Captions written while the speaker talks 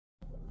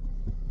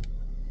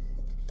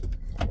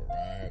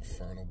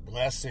Infernal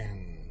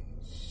Blessings.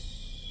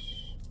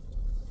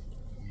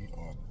 We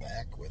are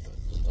back with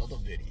another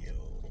video.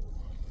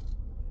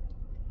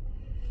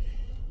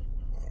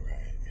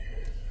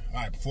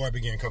 Alright, before I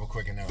begin, a couple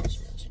quick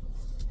announcements.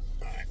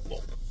 Alright,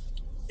 well,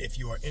 if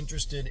you are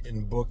interested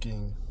in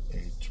booking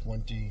a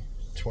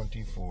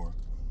 2024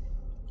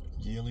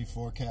 yearly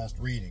forecast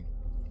reading,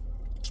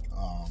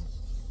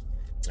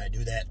 I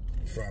do that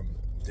from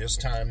this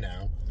time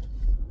now,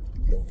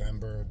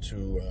 November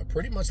to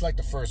pretty much like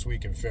the first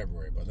week in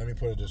February. But let me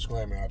put a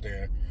disclaimer out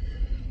there.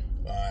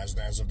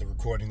 As of the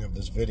recording of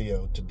this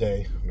video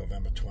today,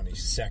 November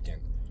 22nd,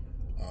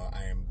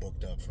 I am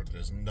booked up for,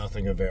 there's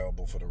nothing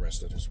available for the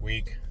rest of this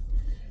week.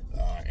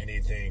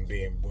 Anything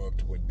being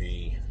booked would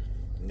be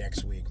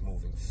next week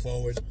moving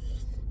forward.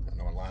 I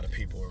know a lot of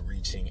people are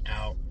reaching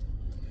out,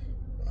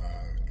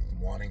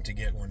 wanting to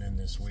get one in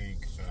this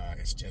week.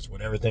 It's just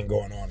with everything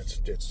going on, it's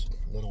a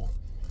little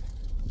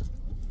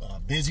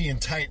busy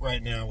and tight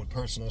right now with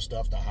personal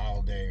stuff. The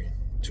holiday,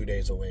 2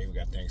 days away. We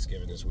got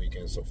Thanksgiving this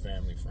weekend, so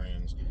family,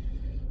 friends.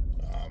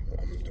 I'm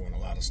doing a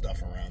lot of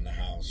stuff around the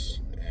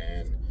house,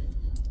 and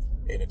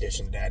in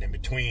addition to that, in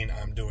between,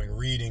 I'm doing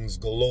readings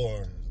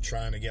galore,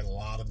 trying to get a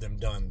lot of them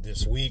done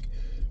this week,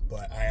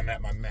 but I am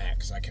at my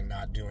max. I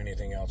cannot do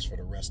anything else for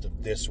the rest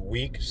of this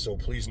week, so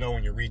please know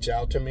when you reach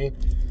out to me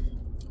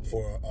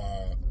for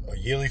a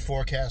yearly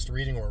forecast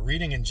reading or a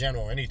reading in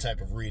general, any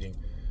type of reading,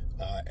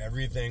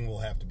 everything will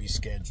have to be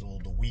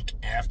scheduled the week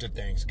after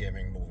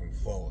Thanksgiving moving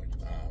forward.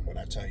 When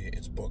I tell you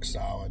it's book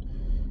solid,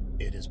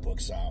 it is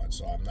book solid,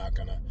 so I'm not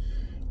going to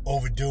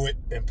overdo it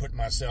and put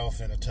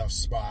myself in a tough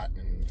spot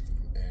and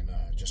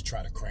just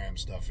try to cram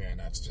stuff in.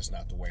 That's just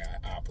not the way I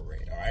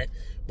operate, all right?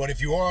 But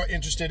if you are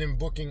interested in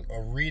booking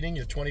a reading,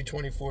 your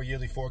 2024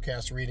 yearly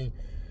forecast reading,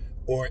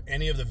 or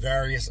any of the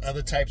various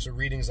other types of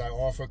readings I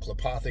offer,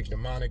 Clepothic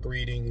demonic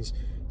readings,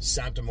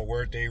 Santa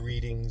Muerte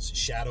readings,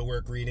 shadow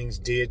work readings,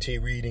 deity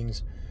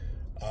readings,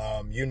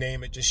 you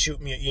name it, just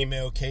shoot me an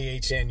email,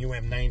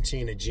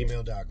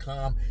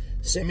 khnum19@gmail.com.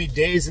 Send me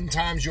days and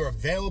times you're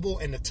available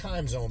and the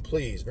time zone,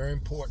 please. Very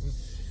important,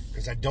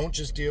 because I don't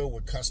just deal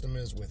with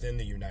customers within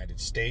the United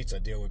States. I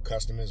deal with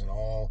customers in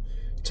all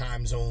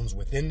time zones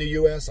within the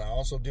U.S. I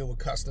also deal with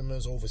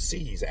customers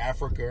overseas,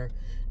 Africa,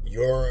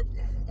 Europe,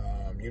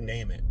 you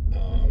name it.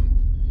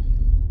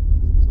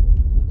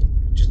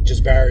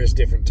 Just various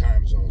different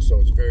time zones. So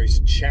it's very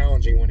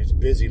challenging when it's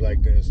busy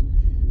like this.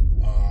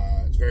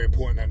 It's very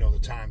important I know the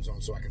time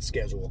zone so I can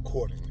schedule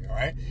accordingly, all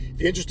right? If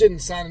you're interested in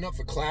signing up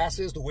for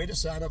classes, the way to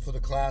sign up for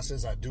the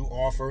classes I do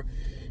offer,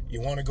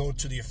 you want to go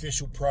to the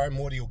official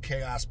Primordial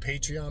Chaos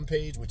Patreon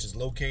page, which is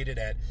located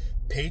at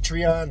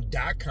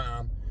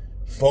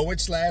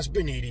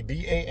patreon.com/Baniti,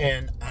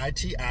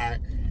 B-A-N-I-T-I.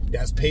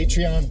 That's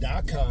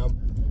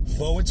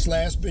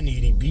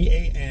patreon.com/Baniti,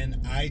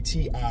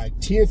 B-A-N-I-T-I.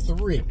 Tier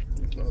 3.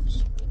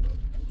 Oops.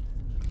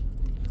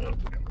 Oh,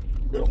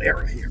 little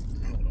error here.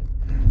 Hold on.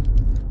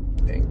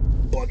 Thing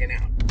bugging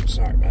out.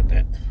 Sorry about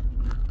that.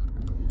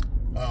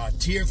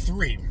 Tier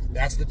 3.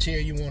 That's the tier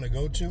you want to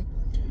go to.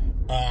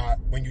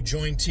 When you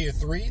join Tier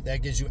 3,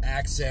 that gives you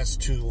access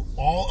to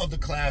all of the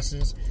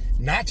classes,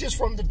 not just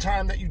from the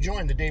time that you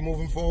join, the day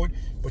moving forward,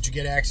 but you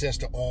get access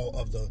to all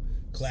of the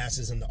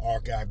classes in the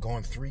archive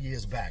going 3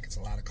 years back. It's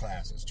a lot of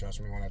classes,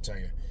 trust me when I tell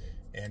you.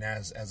 And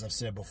as I've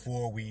said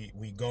before, we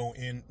go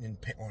on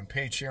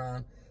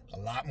Patreon a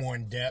lot more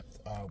in depth.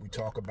 We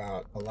talk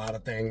about a lot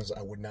of things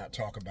I would not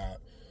talk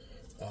about,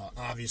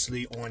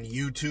 obviously, on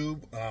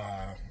YouTube.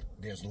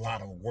 There's a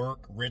lot of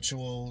work,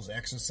 rituals,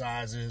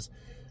 exercises.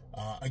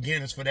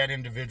 Again, it's for that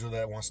individual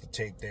that wants to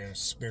take their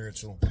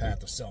spiritual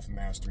path of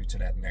self-mastery to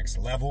that next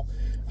level.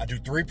 I do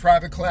 3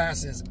 private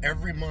classes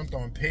every month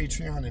on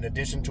Patreon in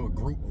addition to a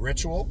group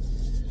ritual.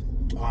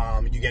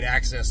 You get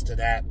access to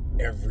that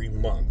every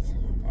month,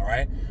 all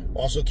right?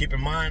 Also, keep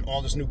in mind,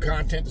 all this new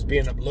content is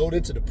being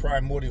uploaded to the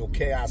Primordial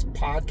Chaos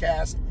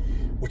podcast,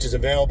 which is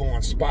available on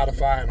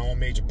Spotify and all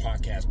major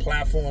podcast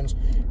platforms.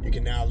 You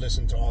can now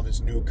listen to all this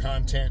new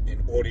content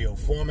in audio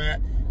format.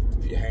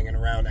 If you're hanging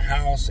around the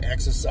house,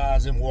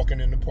 exercising,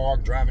 walking in the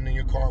park, driving in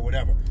your car,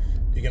 whatever,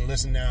 you can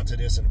listen now to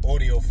this in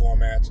audio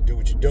format to do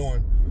what you're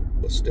doing,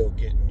 but still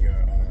getting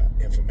your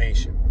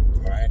information,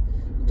 all right?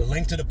 The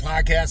link to the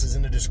podcast is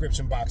in the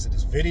description box of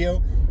this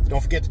video. Don't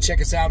forget to check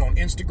us out on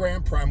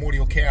Instagram,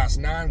 Primordial Chaos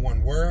 9,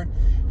 one word.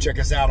 Check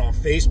us out on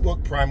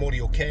Facebook,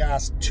 Primordial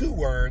Chaos, 2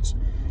 words.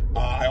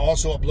 I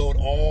also upload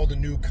all the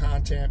new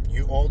content,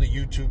 all the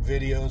YouTube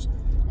videos.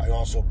 I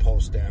also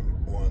post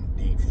them on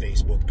the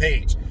Facebook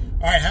page.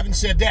 All right, having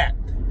said that,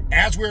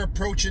 as we're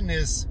approaching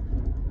this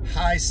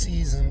high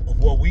season of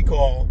what we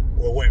call,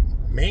 or what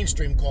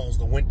mainstream calls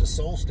the winter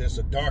solstice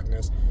of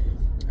darkness,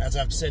 as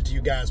I've said to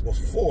you guys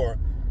before,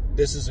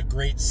 this is a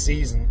great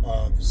season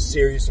of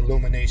serious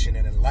illumination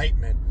and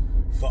enlightenment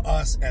for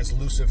us as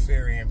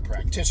Luciferian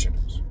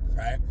practitioners,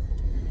 right?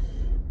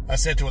 I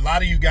said to a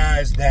lot of you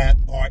guys that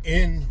are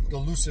in the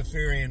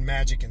Luciferian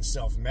Magic and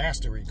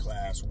Self-Mastery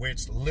class,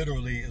 which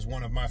literally is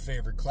one of my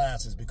favorite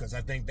classes, because I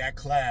think that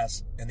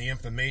class and the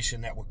information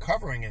that we're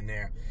covering in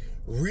there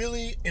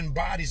really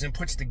embodies and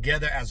puts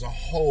together as a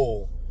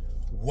whole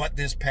what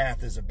this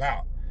path is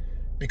about.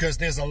 Because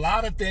there's a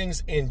lot of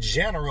things in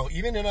general,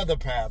 even in other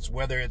paths,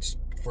 whether it's,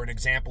 for an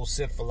example,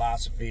 Sith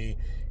philosophy,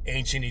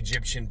 ancient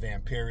Egyptian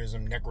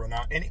vampirism,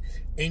 necronomicon,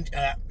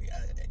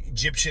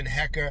 Egyptian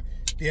Heka,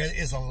 there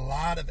is a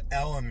lot of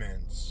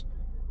elements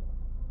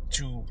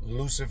to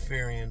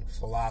Luciferian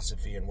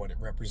philosophy and what it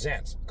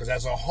represents. Because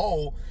as a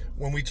whole,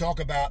 when we talk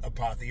about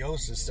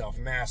apotheosis,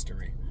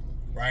 self-mastery,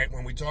 right?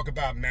 When we talk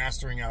about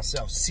mastering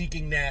ourselves,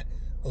 seeking that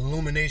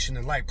illumination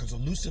in life, because a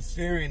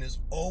Luciferian is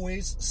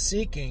always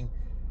seeking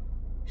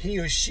he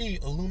or she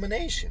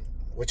illumination,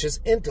 which is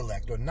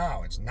intellect or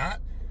knowledge,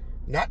 not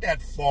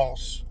that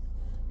false,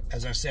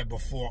 as I said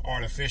before,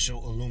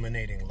 artificial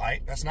illuminating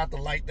light. That's not the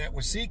light that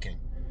we're seeking,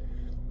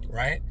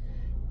 right?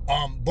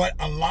 But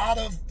a lot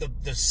of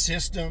the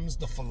systems,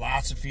 the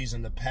philosophies,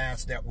 and the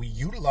paths that we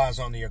utilize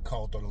on the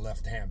occult or the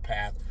left-hand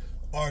path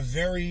are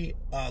very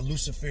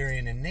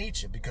Luciferian in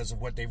nature because of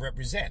what they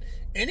represent.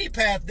 Any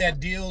path that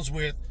deals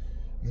with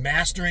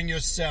mastering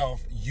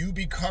yourself, you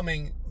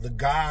becoming the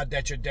God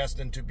that you're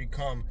destined to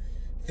become,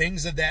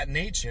 things of that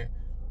nature,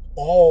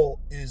 all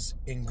is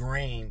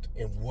ingrained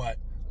in what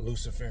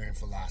Luciferian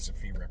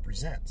philosophy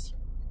represents.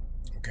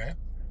 Okay?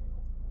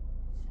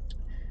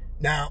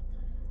 Now,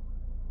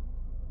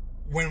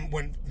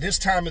 when this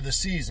time of the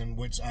season,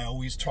 which I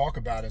always talk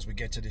about as we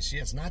get to this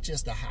year, it's not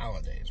just the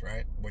holidays,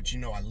 right? But you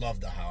know I love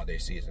the holiday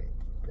season.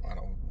 I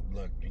don't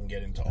look, you can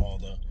get into all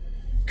the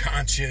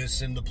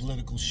conscious and the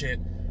political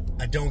shit.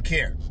 I don't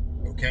care,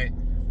 okay?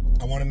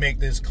 I want to make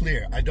this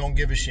clear. I don't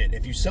give a shit.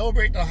 If you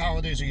celebrate the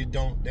holidays or you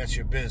don't, that's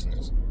your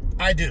business.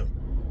 I do.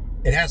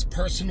 It has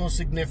personal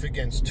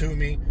significance to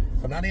me.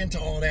 I'm not into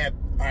all that.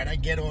 All right, I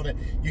get all that.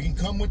 You can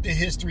come with the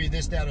history,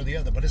 this, that, or the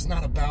other, but it's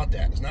not about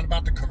that. It's not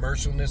about the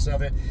commercialness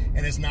of it,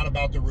 and it's not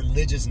about the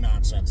religious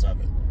nonsense of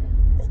it,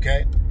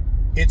 okay?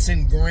 It's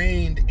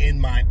ingrained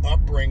in my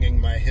upbringing,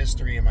 my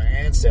history, and my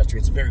ancestry.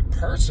 It's very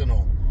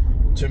personal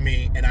to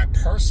me, and I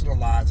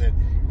personalize it,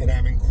 and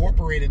I've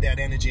incorporated that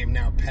energy and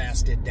now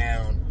passed it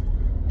down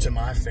to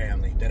my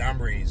family that I'm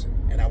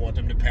raising, and I want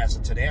them to pass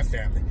it to their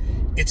family.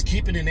 It's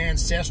keeping an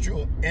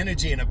ancestral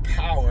energy and a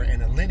power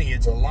and a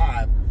lineage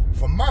alive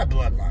for my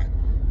bloodline.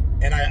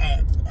 And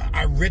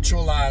I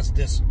ritualize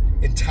this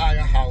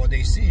entire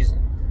holiday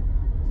season.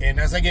 And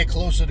as I get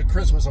closer to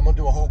Christmas, I'm going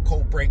to do a whole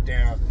cult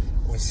breakdown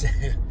on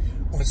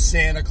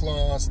Santa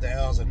Claus, the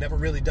elves. I've never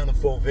really done a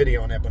full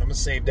video on that, but I'm going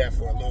to save that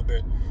for a little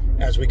bit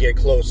as we get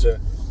closer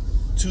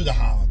to the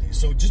holidays.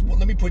 So just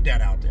let me put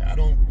that out there.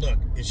 Look,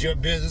 it's your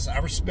business. I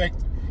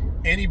respect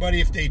anybody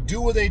if they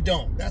do or they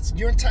don't.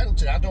 You're entitled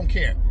to that. I don't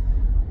care.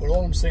 But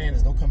all I'm saying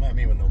is don't come at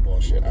me with no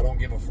bullshit. I don't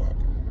give a fuck.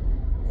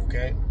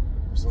 Okay?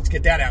 So let's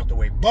get that out the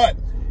way. But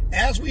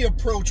as we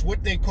approach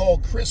what they call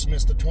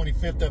Christmas, the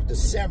 25th of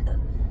December,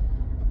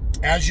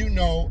 as you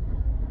know,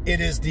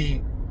 it is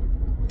the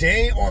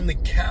day on the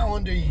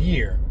calendar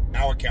year,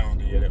 our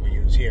calendar year that we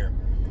use here.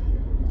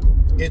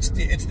 It's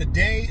the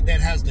day that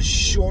has the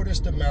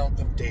shortest amount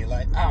of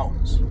daylight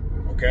hours.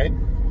 Okay?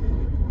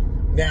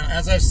 Now,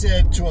 as I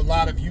said to a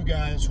lot of you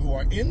guys who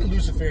are in the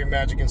Luciferian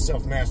Magic and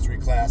Self-Mastery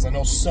class, I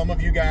know some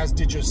of you guys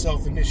did your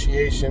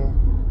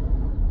self-initiation.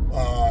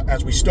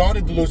 As we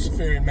started the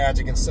Luciferian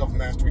Magic and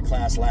Self-Mastery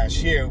class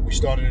last year, we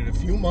started it a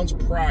few months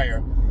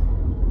prior,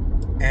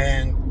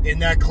 and in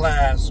that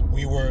class,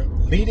 we were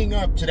leading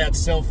up to that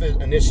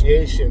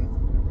self-initiation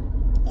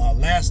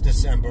last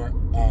December,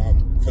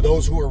 for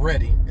those who are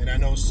ready, and I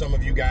know some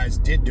of you guys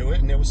did do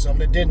it, and there was some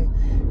that didn't,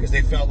 because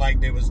they felt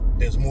like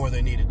there's more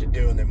they needed to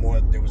do, and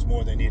there was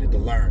more they needed to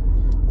learn,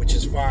 which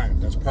is fine.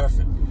 That's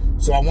perfect.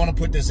 So I want to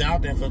put this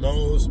out there for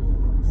those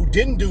who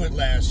didn't do it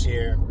last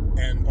year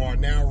and are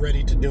now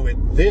ready to do it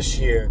this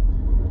year.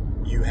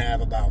 You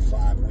have about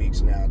 5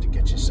 weeks now to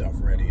get yourself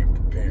ready and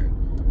prepared.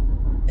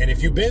 And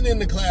if you've been in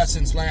the class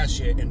since last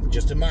year, and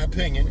just in my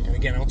opinion, and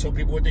again, I don't tell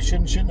people what they should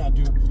and should not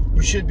do,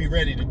 you should be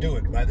ready to do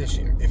it by this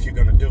year, if you're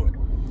going to do it.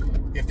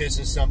 If this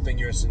is something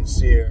you're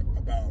sincere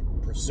about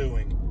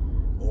pursuing,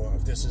 or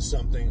if this is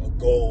something, a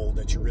goal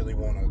that you really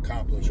want to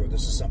accomplish, or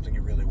this is something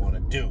you really want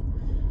to do.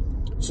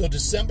 So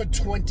December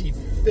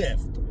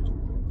 25th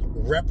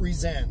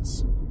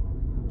represents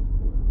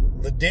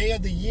the day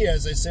of the year,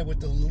 as I said,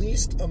 with the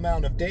least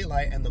amount of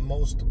daylight and the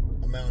most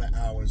amount of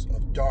hours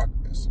of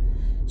darkness.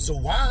 So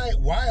why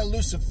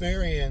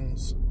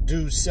Luciferians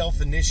do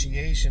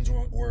self-initiations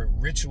or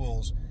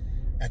rituals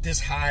at this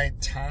high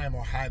time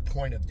or high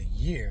point of the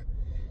year?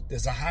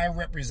 There's a high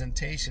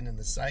representation in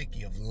the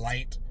psyche of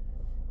light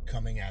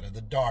coming out of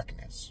the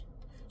darkness.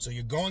 So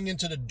you're going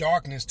into the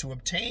darkness to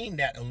obtain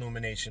that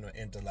illumination or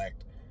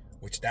intellect,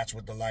 which that's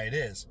what the light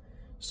is,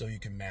 so you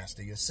can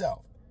master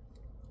yourself.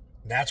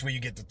 That's where you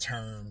get the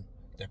term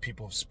that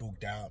people have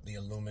spooked out, the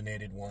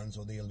illuminated ones,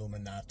 or the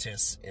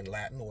Illuminatis in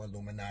Latin, or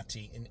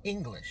Illuminati in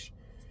English,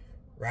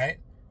 right?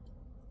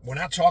 We're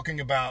not talking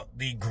about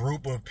the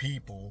group of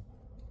people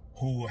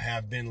who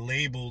have been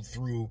labeled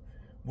through,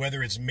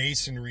 whether it's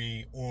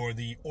Masonry or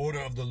the Order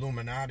of the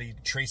Illuminati,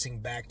 tracing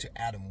back to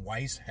Adam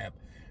Weishaupt,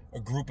 a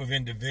group of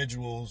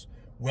individuals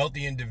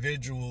wealthy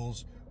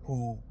individuals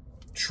who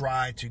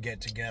try to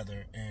get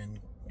together, and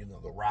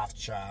the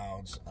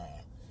Rothschilds,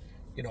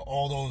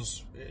 all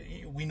those,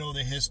 we know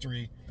the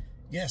history.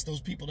 Yes,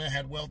 those people that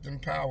had wealth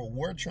and power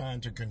were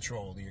trying to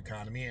control the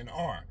economy and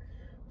are,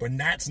 but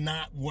that's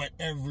not what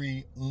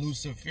every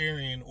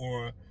Luciferian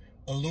or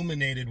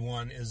illuminated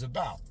one is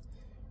about,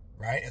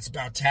 right? It's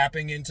about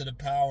tapping into the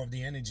power of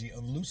the energy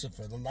of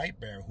Lucifer, the light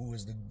bearer, who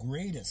is the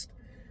greatest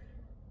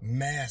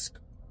mask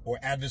or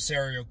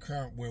adversarial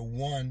current where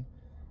one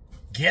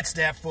gets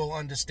that full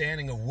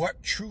understanding of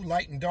what true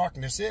light and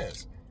darkness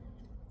is.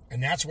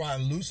 And that's why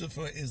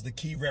Lucifer is the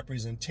key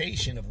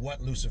representation of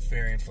what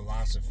Luciferian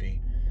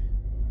philosophy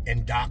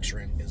and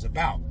doctrine is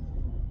about.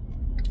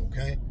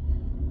 Okay?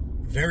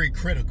 Very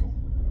critical.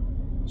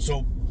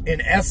 So,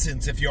 in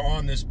essence, if you're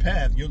on this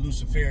path, you're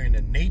Luciferian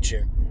in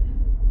nature,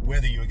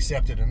 whether you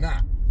accept it or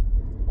not.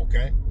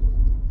 Okay?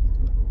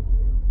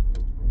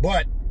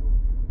 But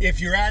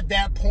if you're at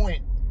that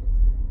point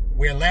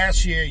where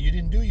last year you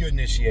didn't do your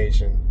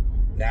initiation,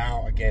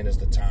 now, again, is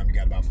the time. You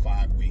got about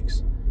 5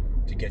 weeks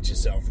to get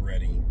yourself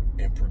ready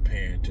and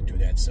prepared to do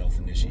that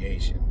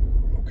self-initiation,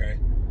 okay?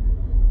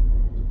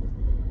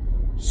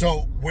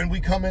 So when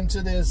we come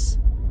into this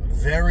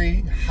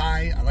very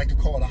high, I like to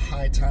call it a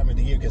high time of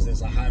the year because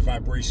there's a high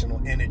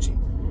vibrational energy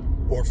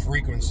or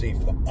frequency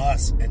for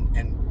us,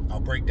 and I'll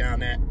break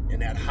down that in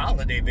that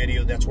holiday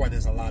video. That's why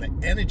there's a lot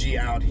of energy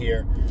out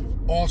here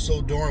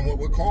also during what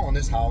we're calling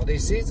this holiday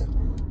season.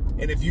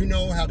 And if you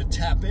know how to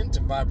tap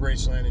into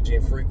vibrational energy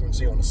and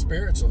frequency on a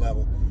spiritual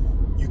level,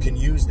 you can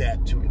use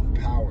that to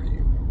empower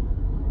you.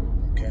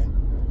 Okay?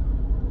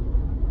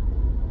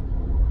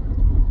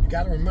 You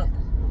got to remember,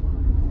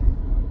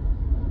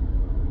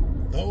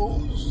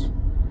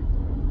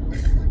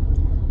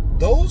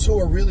 those who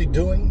are really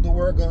doing the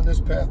work on this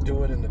path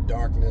do it in the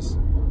darkness.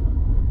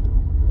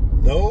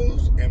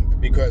 And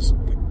because,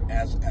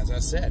 as I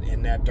said,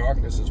 in that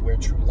darkness is where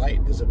true light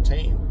is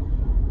obtained.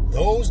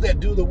 Those that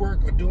do the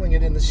work are doing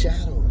it in the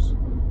shadows.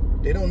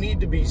 They don't need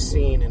to be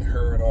seen and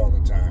heard all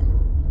the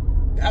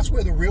time. That's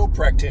where the real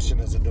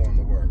practitioners are doing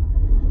the work.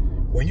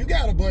 When you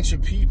got a bunch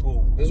of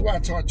people, this is why I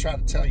try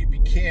to tell you, be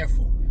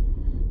careful.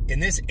 In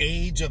this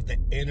age of the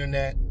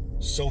internet,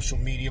 social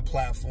media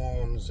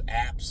platforms,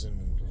 apps,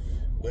 and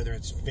whether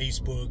it's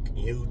Facebook,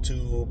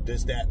 YouTube,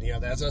 this, that, and the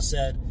other. As I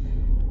said,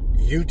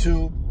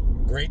 YouTube,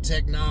 great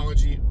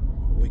technology.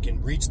 We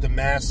can reach the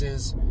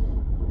masses,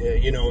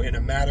 in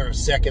a matter of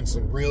seconds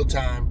in real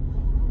time,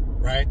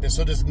 right?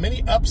 So there's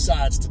many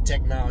upsides to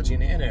technology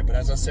and the internet, but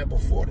as I said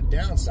before, the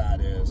downside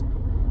is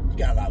you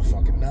got a lot of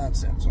fucking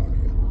nonsense on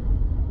here.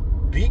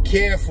 Be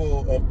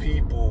careful of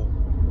people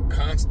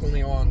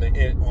constantly on the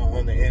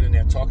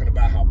internet talking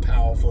about how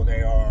powerful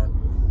they are,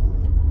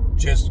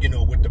 just,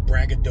 with the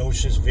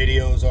braggadocious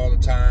videos all the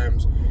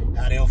times,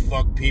 how they'll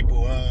fuck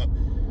people up,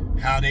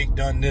 how they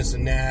done this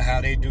and that, how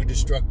they do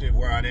destructive,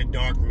 where they're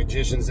dark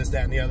magicians, this,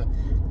 that, and the other.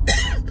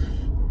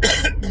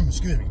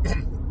 Excuse me.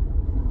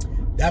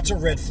 That's a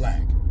red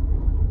flag.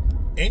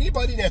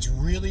 Anybody that's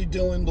really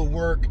doing the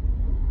work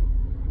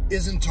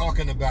isn't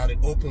talking about it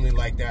openly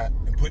like that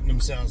and putting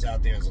themselves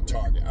out there as a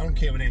target. I don't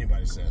care what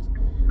anybody says.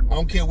 I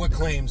don't care what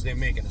claims they're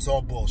making. It's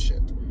all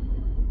bullshit.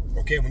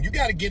 Okay, when you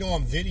got to get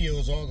on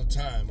videos all the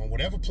time on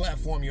whatever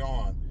platform you're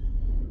on,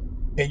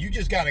 and you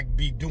just got to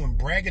be doing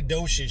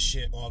braggadocious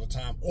shit all the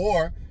time,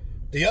 or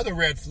the other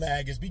red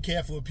flag is be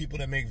careful of people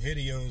that make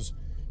videos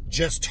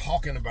just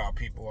talking about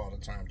people all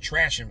the time,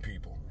 trashing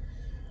people,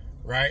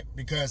 right?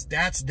 Because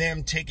that's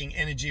them taking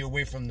energy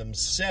away from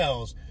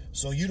themselves,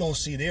 so you don't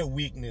see their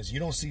weakness,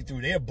 you don't see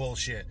through their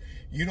bullshit,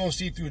 you don't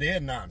see through their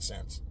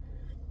nonsense.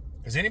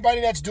 Because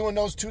anybody that's doing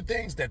those two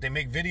things, that they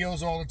make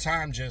videos all the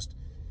time just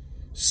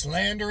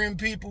slandering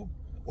people,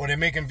 or they're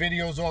making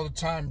videos all the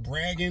time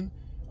bragging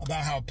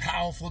about how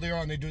powerful they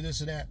are and they do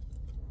this or that,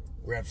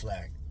 red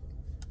flag.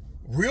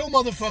 Real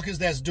motherfuckers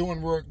that's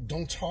doing work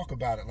don't talk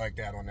about it like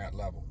that on that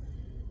level.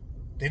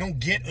 They don't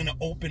get in an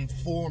open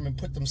forum and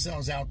put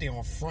themselves out there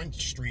on Front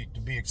Street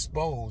to be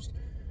exposed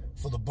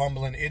for the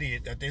bumbling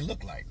idiot that they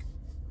look like.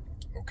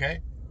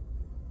 Okay?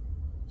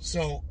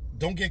 So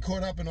don't get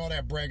caught up in all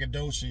that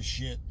braggadocious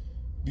shit,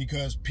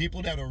 because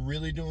people that are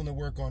really doing the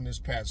work on this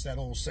path, it's that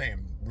old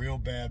saying, real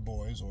bad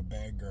boys or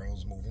bad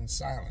girls move in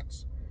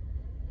silence.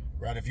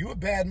 Right? If you're a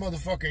bad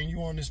motherfucker and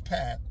you're on this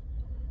path,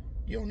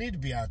 you don't need to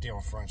be out there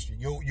on Front Street.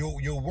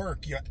 Your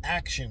work, your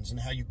actions, and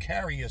how you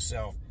carry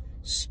yourself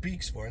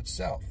speaks for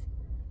itself.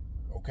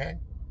 Okay?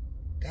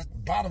 That's the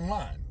bottom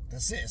line.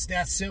 That's it. It's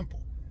that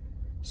simple.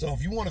 So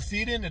if you want to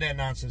feed into that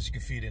nonsense, you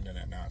can feed into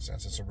that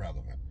nonsense. It's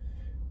irrelevant.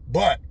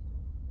 But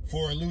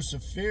for a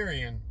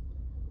Luciferian,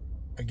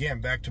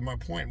 again, back to my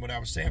point, what I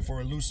was saying,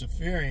 for a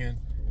Luciferian,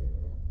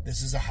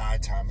 this is a high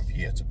time of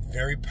year. It's a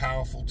very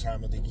powerful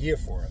time of the year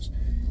for us.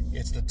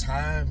 It's the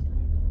time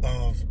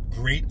of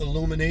great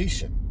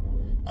illumination.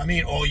 I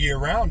mean, all year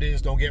round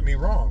is, don't get me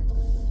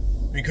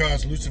wrong,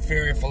 because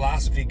Luciferian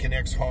philosophy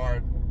connects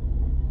hard,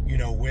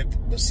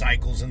 with the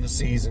cycles and the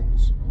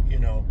seasons.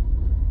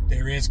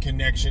 There is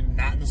connection,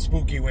 not in a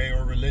spooky way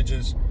or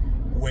religious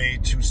way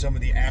to some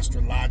of the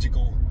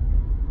astrological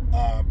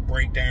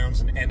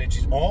breakdowns and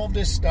energies. All of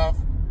this stuff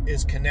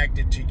is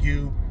connected to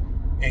you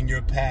and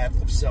your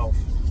path of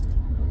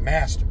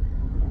self-mastery,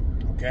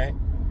 okay?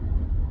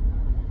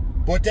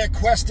 But that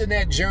quest and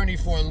that journey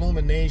for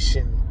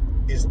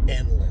illumination is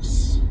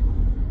endless,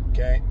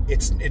 okay?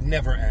 It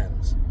never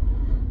ends.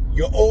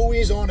 You're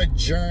always on a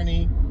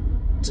journey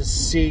to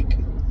seek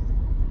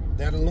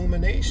that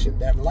illumination,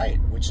 that light,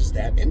 which is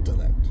that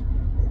intellect,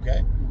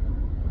 okay?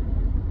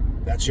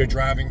 That's your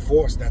driving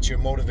force. That's your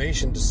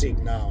motivation to seek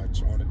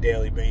knowledge on a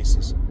daily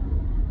basis.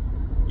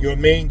 Your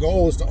main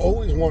goal is to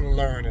always want to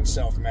learn and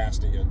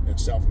self-master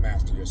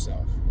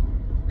yourself,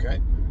 okay?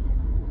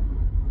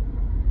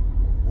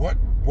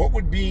 What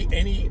would be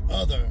any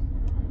other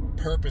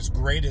purpose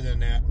greater than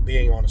that,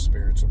 being on a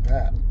spiritual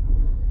path?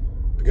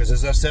 Because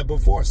as I said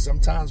before,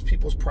 sometimes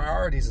people's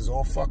priorities is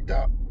all fucked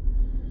up.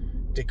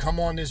 They come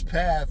on this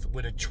path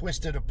with a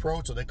twisted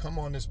approach, or they come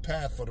on this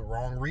path for the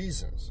wrong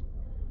reasons,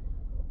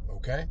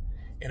 okay?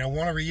 And I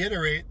want to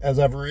reiterate, as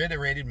I've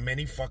reiterated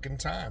many fucking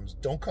times,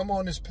 don't come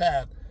on this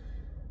path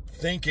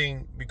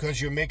thinking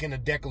because you're making a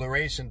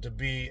declaration to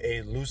be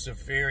a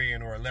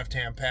Luciferian or a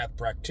left-hand path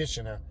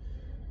practitioner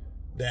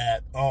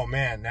that, oh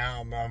man, now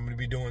I'm going to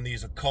be doing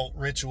these occult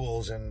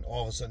rituals and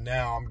all of a sudden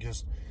now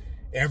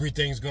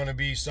everything's going to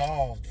be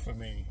solved for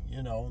me.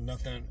 You know,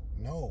 nothing.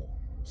 No,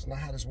 it's not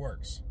how this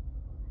works.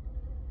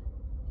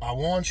 I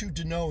want you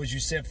to know as you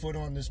set foot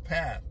on this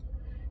path,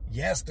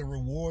 yes, the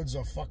rewards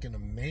are fucking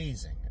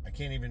amazing.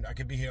 I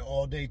could be here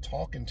all day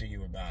talking to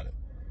you about it.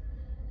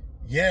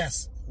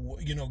 Yes,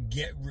 you know,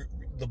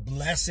 the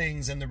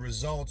blessings and the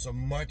results are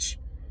much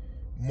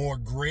more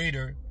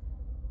greater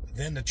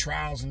than the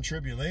trials and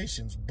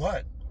tribulations,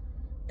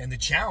 and the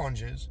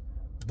challenges,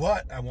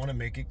 but I want to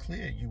make it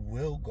clear, you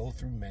will go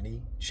through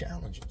many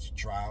challenges,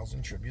 trials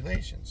and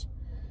tribulations.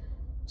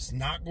 It's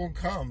not going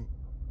to come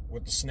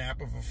with the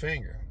snap of a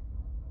finger.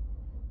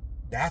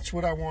 That's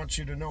what I want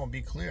you to know and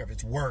be clear of.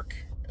 It's work,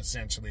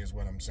 essentially, is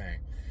what I'm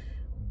saying.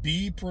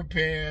 Be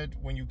prepared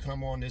when you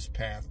come on this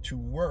path to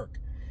work.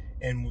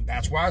 And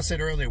that's why I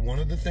said earlier, one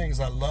of the things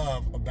I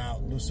love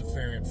about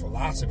Luciferian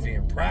philosophy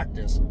and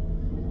practice,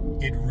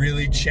 it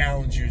really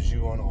challenges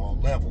you on all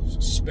levels,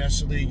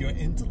 especially your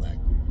intellect.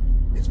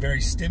 It's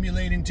very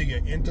stimulating to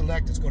your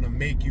intellect. It's going to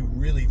make you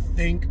really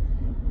think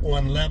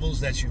on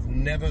levels that you've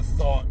never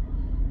thought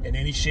in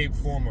any shape,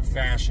 form, or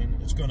fashion.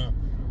 It's going to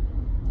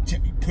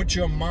put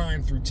your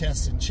mind through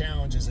tests and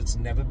challenges it's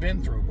never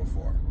been through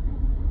before.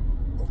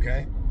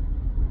 Okay?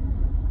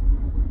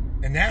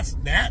 And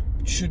that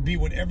should be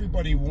what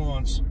everybody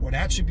wants, or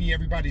that should be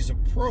everybody's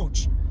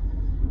approach,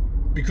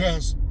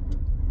 because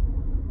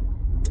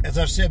as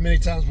I've said many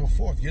times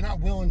before, if you're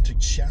not willing to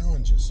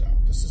challenge yourself,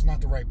 this is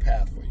not the right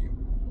path for you.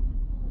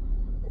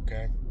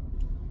 Okay?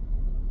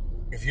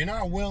 If you're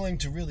not willing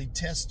to really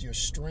test your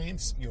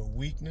strengths, your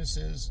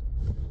weaknesses,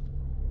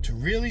 to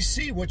really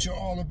see what you're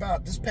all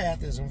about, this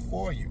path isn't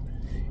for you.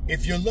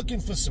 If you're looking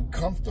for some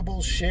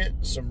comfortable shit,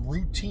 some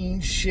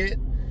routine shit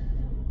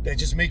that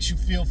just makes you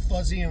feel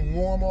fuzzy and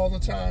warm all the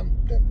time,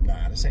 then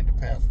nah, this ain't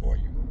the path for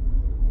you.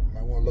 You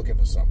might want to look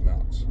into something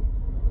else.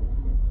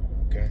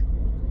 Okay?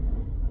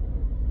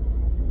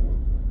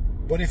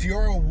 But if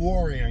you're a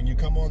warrior and you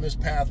come on this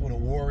path with a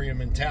warrior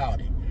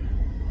mentality,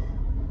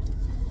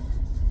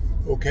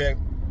 okay,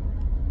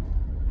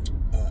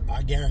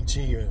 I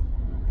guarantee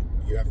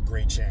you have a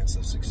great chance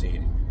of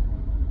succeeding.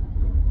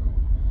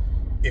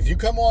 If you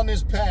come on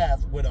this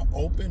path with an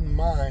open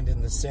mind,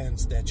 in the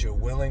sense that you're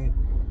willing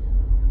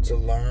to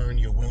learn,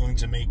 you're willing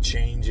to make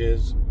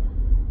changes,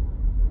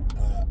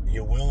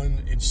 you're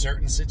willing in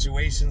certain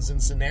situations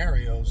and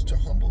scenarios to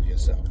humble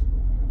yourself,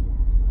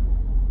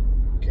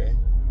 okay,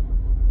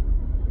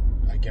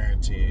 I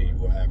guarantee you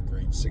will have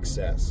great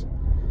success.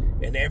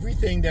 And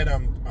everything that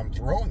I'm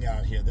throwing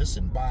out here, this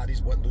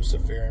embodies what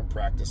Luciferian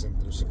practice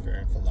and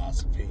Luciferian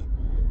philosophy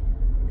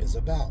is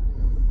about.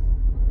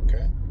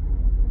 Okay?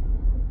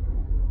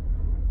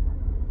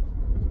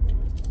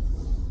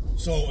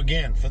 So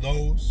again, for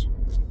those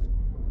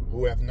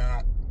who have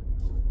not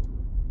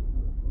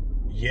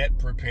yet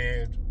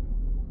prepared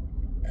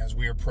as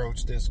we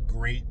approach this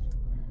great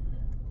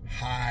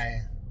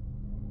high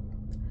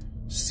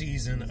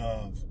season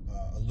of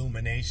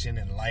illumination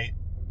and light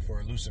for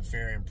a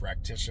Luciferian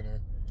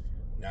practitioner,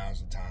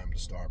 now's the time to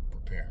start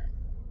preparing.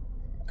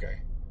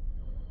 Okay?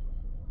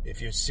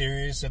 If you're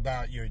serious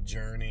about your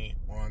journey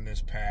on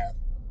this path,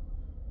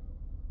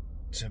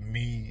 to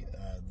me,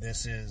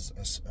 this is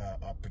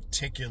a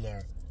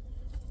particular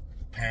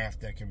path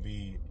that can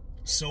be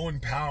so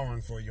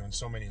empowering for you on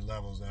so many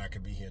levels that I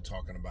could be here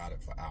talking about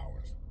it for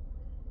hours.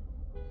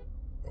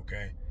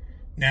 Okay?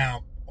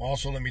 Now,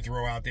 also let me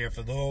throw out there,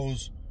 for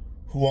those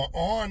who are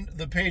on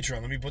the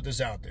Patreon, let me put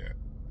this out there.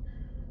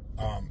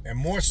 And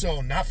more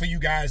so, not for you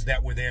guys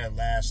that were there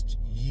last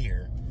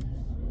year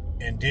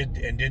and did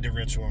the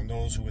ritual, and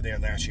those who were there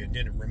last year and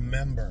didn't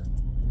remember.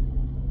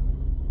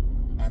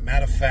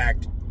 Matter of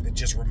fact, it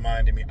just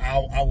reminded me.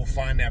 I will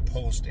find that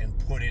post and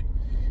put it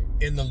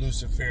in the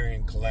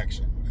Luciferian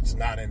collection. It's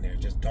not in there. It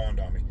just dawned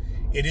on me.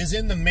 It is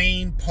in the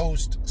main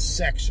post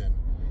section,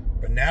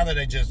 but now that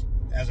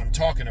as I'm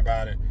talking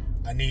about it,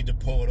 I need to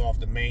pull it off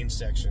the main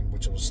section,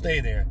 which will stay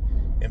there,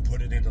 and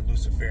put it in the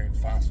Luciferian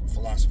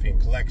philosophy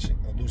and collection,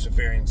 or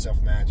Luciferian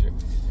self-magic.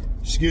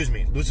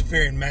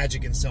 Luciferian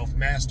magic and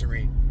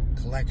self-mastery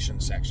collection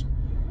section.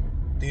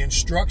 The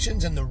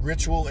instructions and the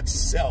ritual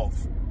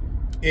itself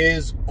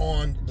is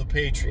on the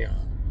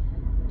Patreon.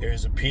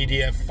 There's a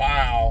PDF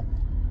file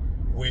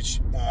which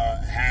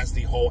has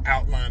the whole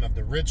outline of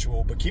the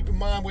ritual, but keep in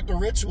mind with the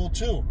ritual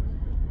too,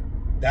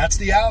 that's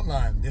the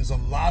outline. There's a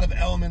lot of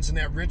elements in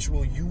that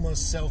ritual you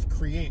must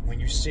self-create. When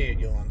you see it,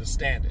 you'll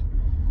understand it.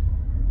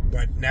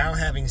 But now,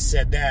 having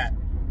said that,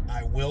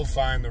 I will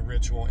find the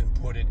ritual and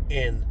put it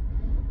in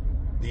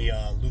the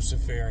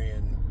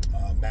Luciferian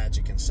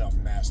magic and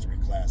self-mastery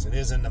class. It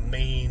is in the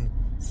main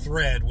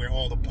thread where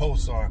all the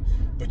posts are,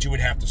 but you would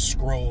have to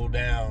scroll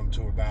down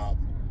to about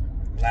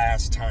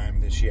last time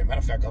this year. Matter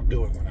of fact, I'll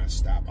do it when I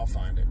stop. I'll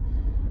find it.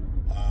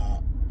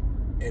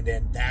 And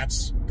then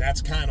that's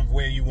kind of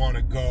where you want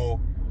to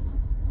go.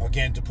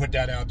 Again, to put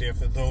that out there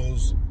for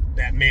those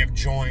that may have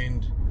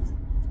joined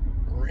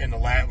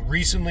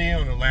recently or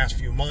in the last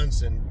few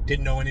months and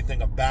didn't know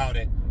anything about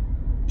it,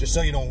 just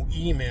so you don't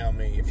email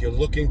me. If you're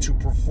looking to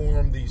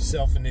perform the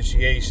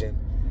self-initiation,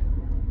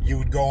 you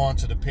would go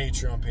onto the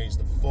Patreon page.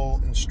 The full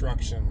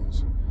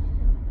instructions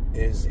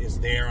is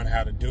there on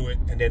how to do it.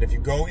 And then if you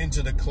go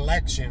into the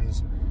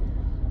collections,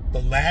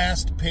 the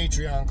last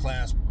Patreon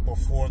class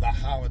before the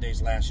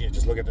holidays last year,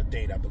 just look at the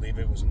date, I believe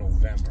it was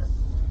November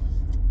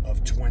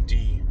of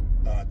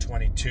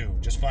 2022.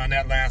 Just find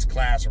that last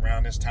class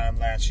around this time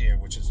last year,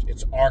 which is,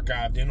 it's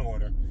archived in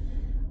order.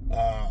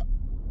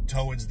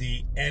 Towards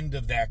the end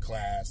of that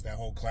class, that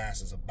whole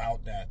class is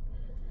about that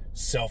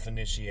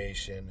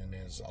self-initiation, and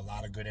there's a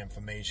lot of good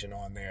information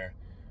on there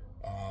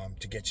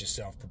to get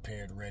yourself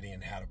prepared, ready,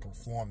 and how to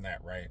perform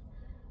that right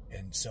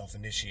and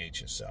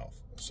self-initiate yourself.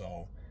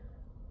 So,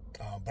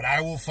 but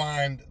I will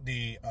find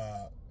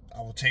I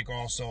will take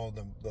also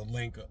the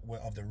link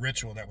of the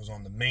ritual that was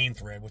on the main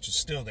thread, which is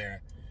still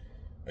there.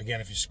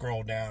 Again, if you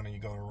scroll down and you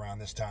go around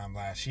this time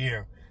last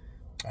year.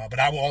 But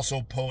I will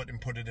also pull it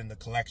and put it in the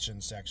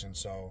collection section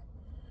so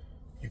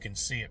you can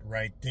see it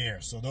right there.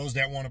 So those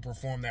that want to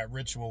perform that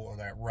ritual or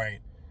that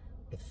rite,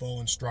 the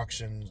full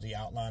instructions, the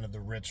outline of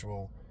the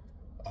ritual,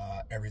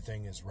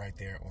 everything is right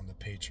there on the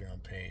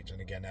Patreon page.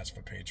 And again, that's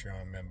for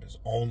Patreon members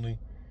only.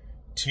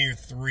 Tier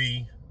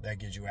 3, that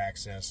gives you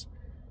access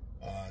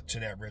to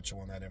that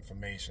ritual and that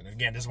information. And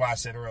again, this is why I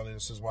said earlier,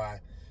 this is why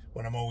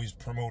when I'm always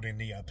promoting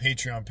the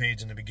Patreon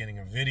page in the beginning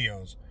of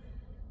videos,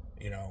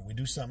 you know, we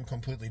do something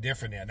completely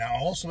different there. Now,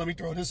 also, let me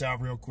throw this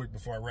out real quick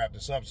before I wrap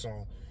this up.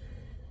 So,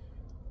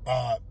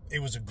 it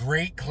was a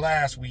great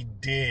class we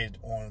did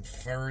on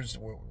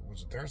Thursday.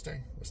 Was it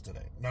Thursday? What's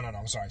today? No,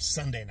 I'm sorry,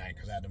 Sunday night,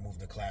 because I had to move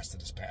the class to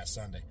this past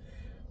Sunday.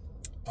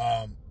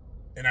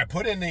 And I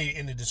put in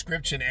the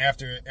description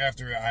after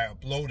I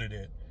uploaded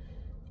it,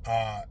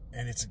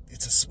 and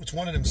it's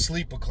one of them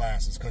sleeper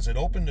classes, because it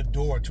opened the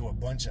door to a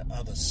bunch of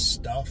other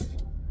stuff.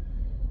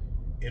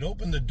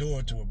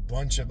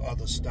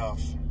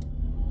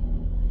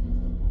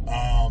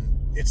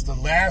 It's the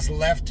last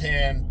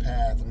left-hand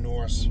path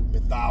Norse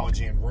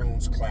mythology and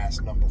runes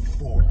class number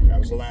 4. That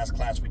was the last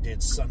class we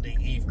did Sunday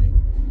evening.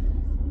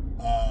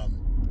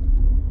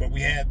 But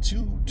we had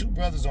two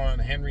brothers on,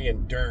 Henry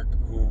and Dirk,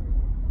 who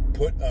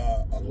put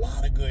a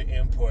lot of good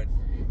input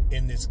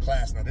in this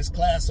class. Now, this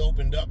class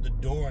opened up the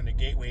door and the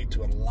gateway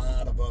to a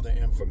lot of other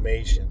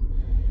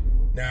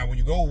information. Now, when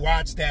you go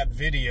watch that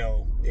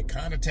video, it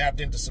kind of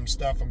tapped into some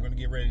stuff I'm going to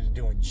get ready to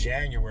do in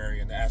January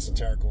in the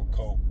Esoterical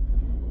Occult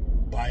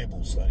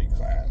Bible study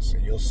class.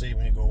 And you'll see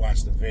when you go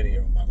watch the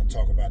video. I'm not going to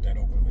talk about that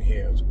openly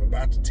here. We're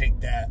about to take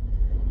that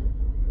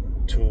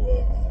to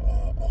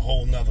a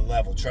whole nother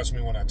level. Trust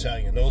me when I tell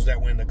you. And those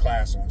that went to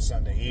class on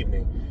Sunday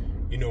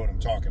evening, you know what I'm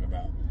talking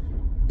about.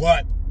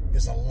 But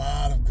there's a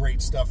lot of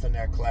great stuff in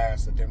that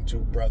class that them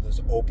two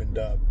brothers opened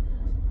up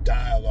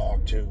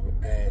dialogue to,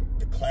 and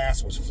the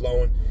class was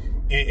flowing.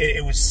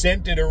 It was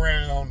centered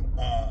around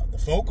the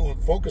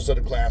focus of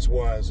the class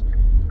was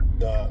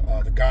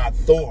the god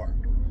Thor.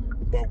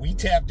 But we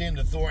tapped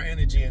into Thor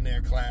energy in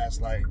their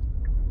class like,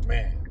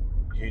 man,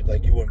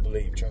 you wouldn't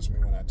believe. Trust me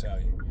when I tell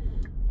you.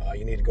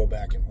 You need to go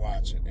back and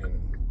watch it.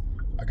 And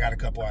I got a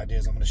couple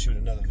ideas. I'm going to shoot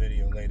another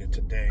video later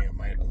today. I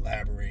might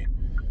elaborate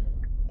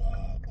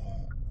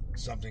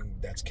something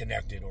that's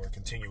connected or a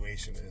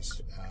continuation of this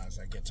as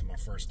I get to my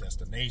first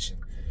destination.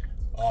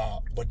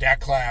 But that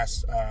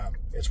class,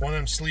 it's one of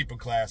them sleeper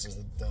classes.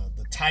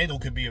 The title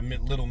could be a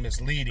little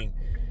misleading.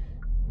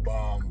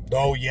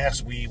 Though,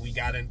 yes, we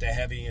got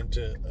heavy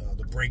into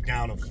the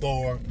breakdown of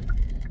Thor,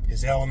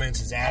 his elements,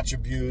 his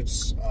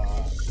attributes,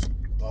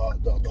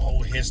 the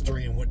whole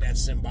history and what that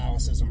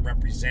symbolicism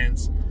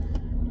represents.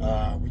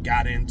 We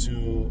got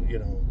into, you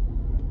know,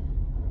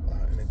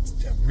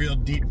 a real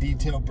deep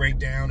detailed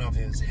breakdown of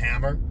his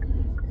hammer,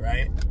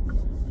 right?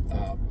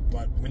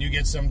 But when you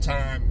get some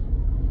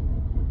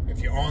time, if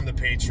you're on the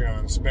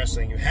Patreon,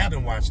 especially, and you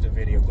haven't watched the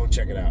video, go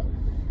check it out.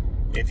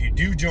 If you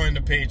do join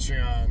the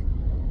Patreon,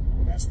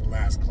 That's the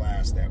last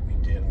class that we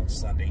did on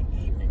Sunday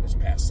evening, this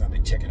past Sunday.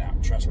 Check it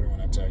out. Trust me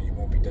when I tell you, you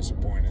won't be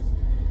disappointed.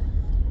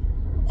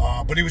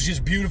 But it was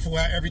just beautiful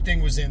how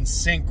everything was in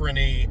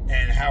synchrony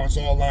and how it's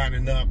all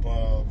lining up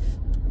of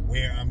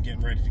where I'm getting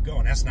ready to go.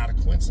 And that's not a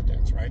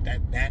coincidence, right?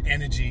 That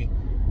energy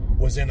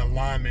was in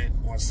alignment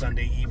on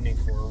Sunday evening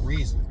for a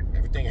reason.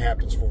 Everything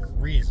happens for a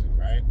reason,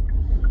 right?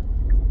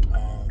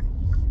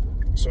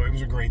 So it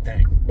was a great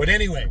thing. But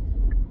anyway,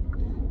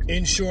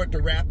 in short,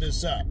 to wrap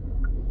this up,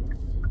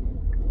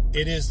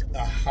 it is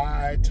a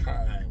high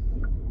time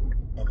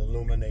of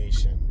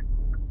illumination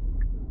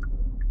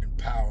and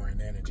power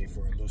and energy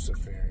for a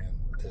Luciferian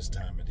this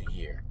time of the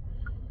year.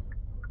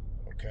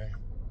 Okay?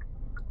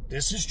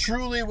 This is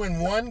truly when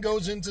one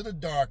goes into the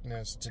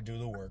darkness to do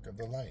the work of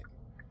the light.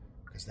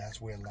 Because that's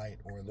where light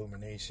or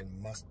illumination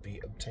must be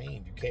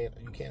obtained. You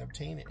can't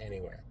obtain it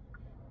anywhere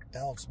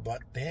else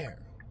but there.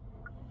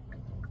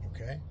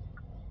 Okay?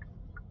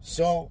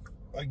 So,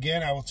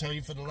 again, I will tell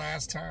you for the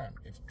last time,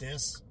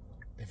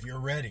 if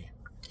you're ready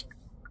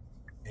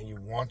and you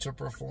want to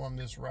perform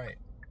this right,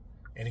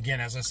 and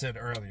again, as I said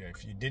earlier,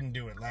 if you didn't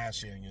do it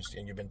last year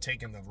and you've been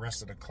taking the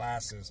rest of the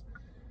classes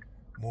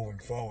moving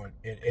forward,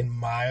 in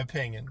my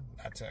opinion,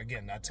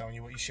 not telling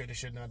you what you should or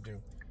should not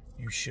do,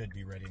 you should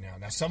be ready now.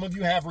 Now, some of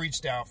you have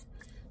reached out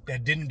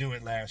that didn't do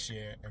it last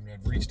year and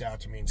have reached out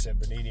to me and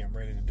said, Baniti, I'm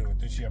ready to do it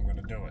this year. I'm going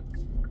to do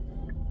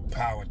it.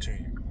 Power to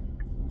you.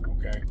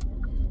 Okay?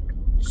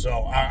 So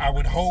I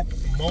would hope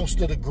most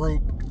of the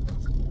group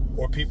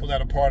or people that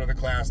are part of the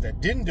class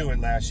that didn't do it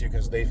last year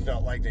because they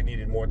felt like they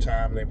needed more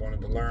time, they wanted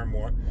to learn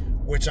more,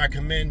 which I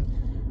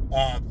commend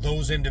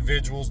those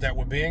individuals that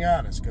were being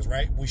honest. Because,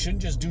 right, we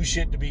shouldn't just do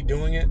shit to be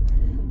doing it.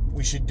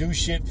 We should do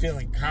shit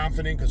feeling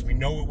confident because we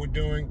know what we're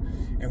doing,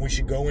 and we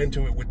should go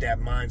into it with that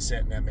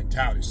mindset and that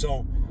mentality.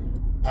 So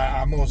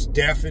I most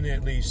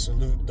definitely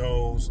salute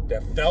those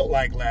that felt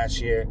like last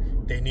year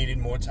they needed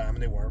more time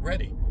and they weren't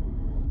ready.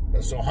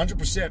 So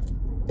 100%.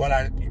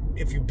 But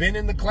if you've been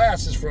in the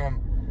classes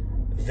from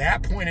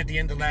that point at the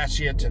end of last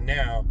year to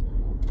now,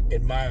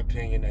 in my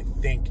opinion, I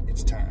think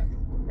it's time,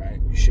 right?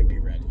 You should be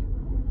ready.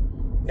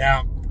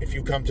 Now, if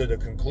you come to the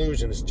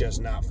conclusion it's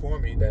just not for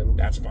me, then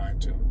that's fine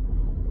too.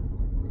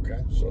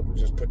 Okay? So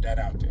just put that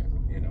out there,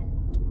 you know.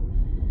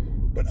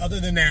 But other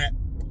than that,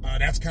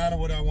 that's kind of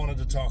what I wanted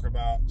to talk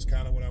about. It's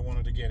kind of what I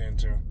wanted to get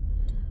into.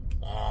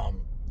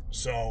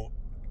 So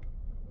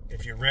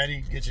if you're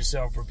ready, get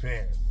yourself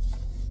prepared.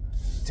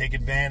 Take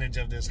advantage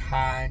of this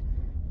high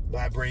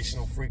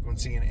vibrational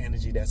frequency and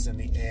energy that's in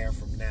the air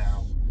from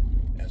now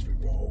as we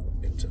roll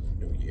into the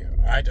new year.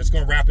 All right, that's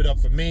going to wrap it up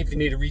for me. If you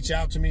need to reach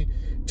out to me,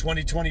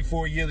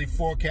 2024 yearly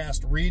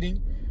forecast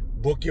reading.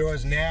 Book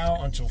yours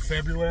now until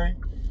February.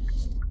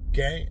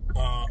 Okay?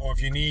 Or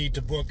if you need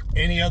to book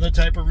any other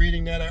type of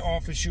reading that I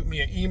offer, shoot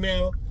me an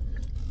email.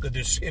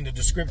 In the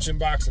description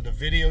box of the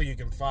video, you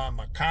can find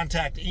my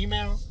contact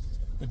email,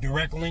 the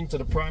direct link to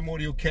the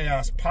Primordial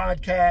Chaos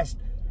podcast,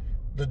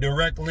 the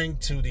direct link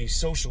to the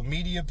social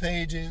media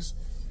pages,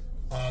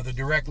 the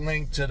direct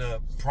link to the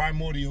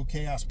Primordial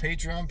Chaos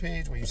Patreon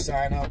page where you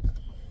sign up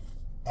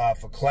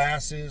for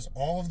classes.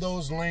 All of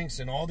those links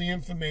and all the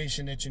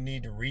information that you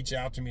need to reach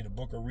out to me to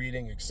book a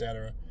reading,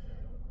 etc.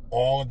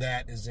 All of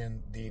that is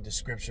in the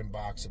description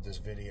box of this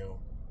video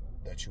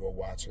that you are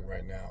watching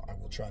right now. I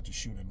will try to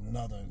shoot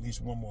at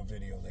least one more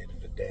video later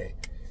today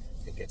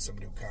and get some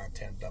new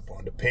content up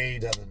on the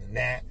page. Other than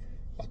that,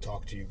 I'll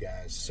talk to you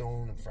guys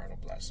soon. Infernal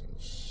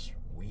blessings.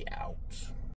 We out.